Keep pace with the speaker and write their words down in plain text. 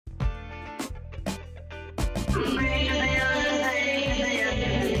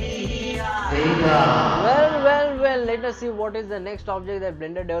Well, let us see what is the next object that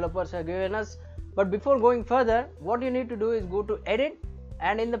Blender developers have given us. But before going further, what you need to do is go to Edit,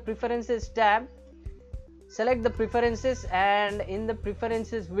 and in the Preferences tab, select the Preferences, and in the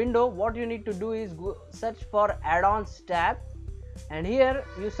Preferences window, what you need to do is go search for Add-ons tab, and here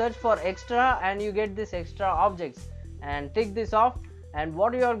you search for Extra and you get this extra objects, and tick this off. And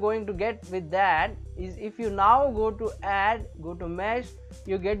what you are going to get with that is, if you now go to Add, go to Mesh,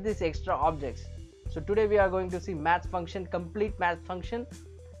 you get this extra objects. So today we are going to see math function, complete math function,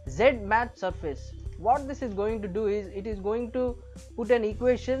 Z math surface. What this is going to do is, it is going to put an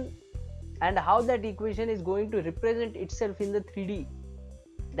equation and how that equation is going to represent itself in the 3D.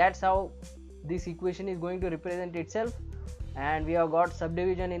 That's how this equation is going to represent itself. And we have got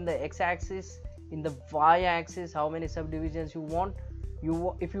subdivision in the x-axis, in the y-axis, how many subdivisions you want.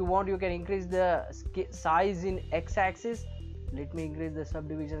 If you want, you can increase the size in x-axis. Let me increase the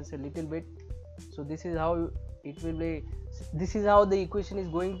subdivisions a little bit. So this is how it will be. This is how the equation is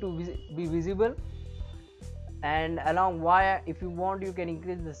going to be visible. And along y, if you want, you can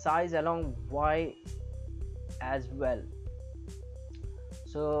increase the size along y as well.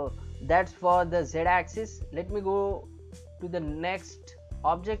 So that's for the z-axis. Let me go to the next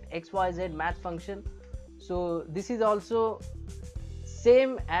object, xyz math function. So this is also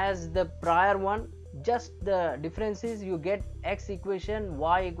same as the prior one, just the difference is you get x equation,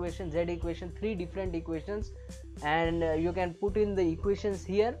 y equation, z equation, 3 different equations, and you can put in the equations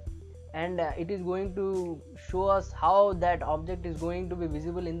here, and it is going to show us how that object is going to be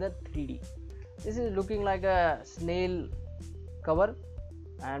visible in the 3D. This is looking like a snail cover,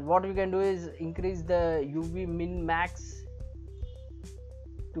 and what you can do is increase the UV min max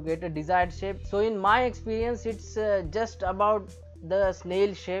to get a desired shape. So in my experience, it's just about the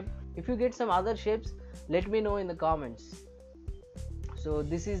snail shape. If you get some other shapes, let me know in the comments. So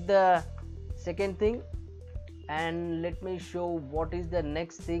this is the second thing, and let me show what is the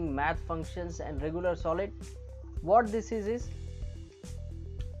next thing, math functions and regular solid. What this is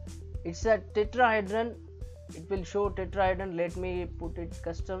it's a tetrahedron. It will show tetrahedron. Let me put it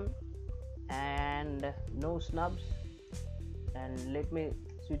custom and no snubs, and let me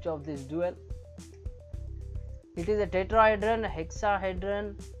switch off this dual. It is a tetrahedron,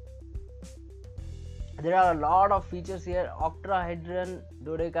 hexahedron. There are a lot of features here: octahedron,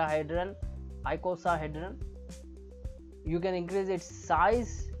 dodecahedron, icosahedron. You can increase its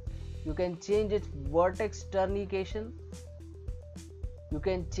size, you can change its vertex turnication, you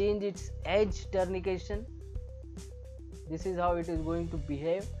can change its edge turnication. This is how it is going to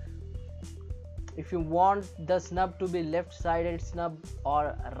behave. If you want the snub to be left sided snub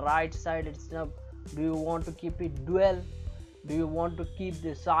or right sided snub, do you want to keep it dual, do you want to keep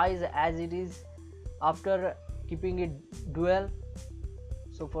the size as it is after keeping it dual?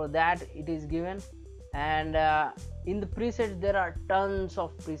 So for that it is given. And in the presets, there are tons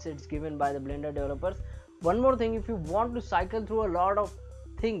of presets given by the Blender developers. One more thing, if you want to cycle through a lot of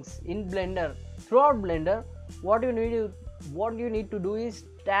things in Blender, throughout Blender, what you need to do is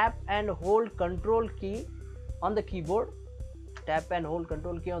tap and hold Control key on the keyboard, tap and hold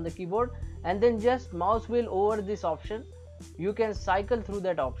Control key on the keyboard, and then just mouse wheel over this option. You can cycle through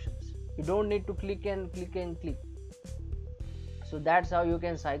that options. You don't need to click and click and click. So that's how you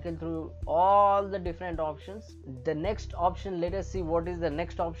can cycle through all the different options. The next option, let us see what is the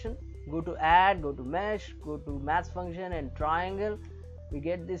next option. Go to Add, go to Mesh, go to Math function and Triangle. We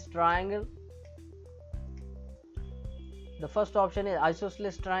get this triangle. The first option is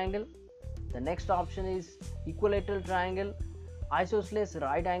isosceles triangle. The next option is equilateral triangle, isosceles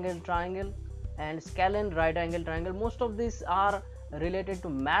right angle triangle, and scalene right angle triangle. Most of these are related to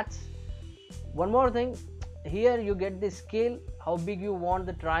maths. One more thing, here you get the scale, how big you want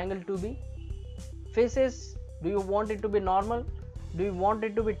the triangle to be. Faces, do you want it to be normal, do you want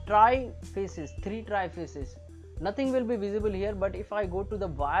it to be tri faces, 3 tri faces? Nothing will be visible here, but if I go to the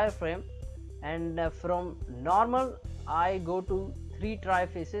wireframe and from normal I go to 3 tri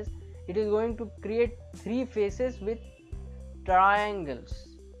faces, it is going to create 3 faces with triangles.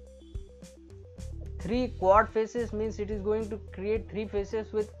 3 quad faces means it is going to create 3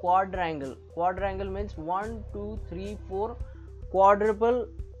 faces with quadrangle. Quadrangle means 1, 2, 3, 4 quadruple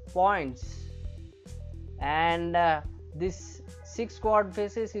points, and this 6 quad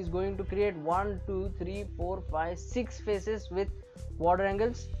faces is going to create 1, 2, 3, 4, 5, 6 faces with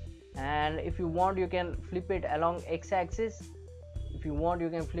quadrangles. And if you want, you can flip it along x-axis. If you want, you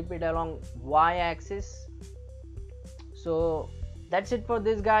can flip it along y-axis. So that's it for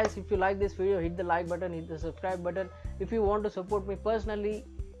this, guys. If you like this video, hit the like button, hit the subscribe button. If you want to support me personally,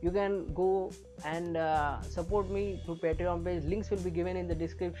 you can go and support me through Patreon page. Links will be given in the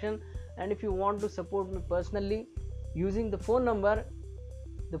description. And if you want to support me personally using the phone number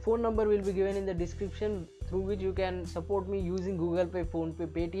will be given in the description, through which you can support me using Google Pay, Phone Pay,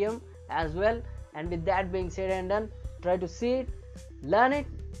 Paytm as well. And with that being said and done, try to see it, learn it,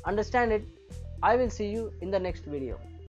 understand it. I will see you in the next video.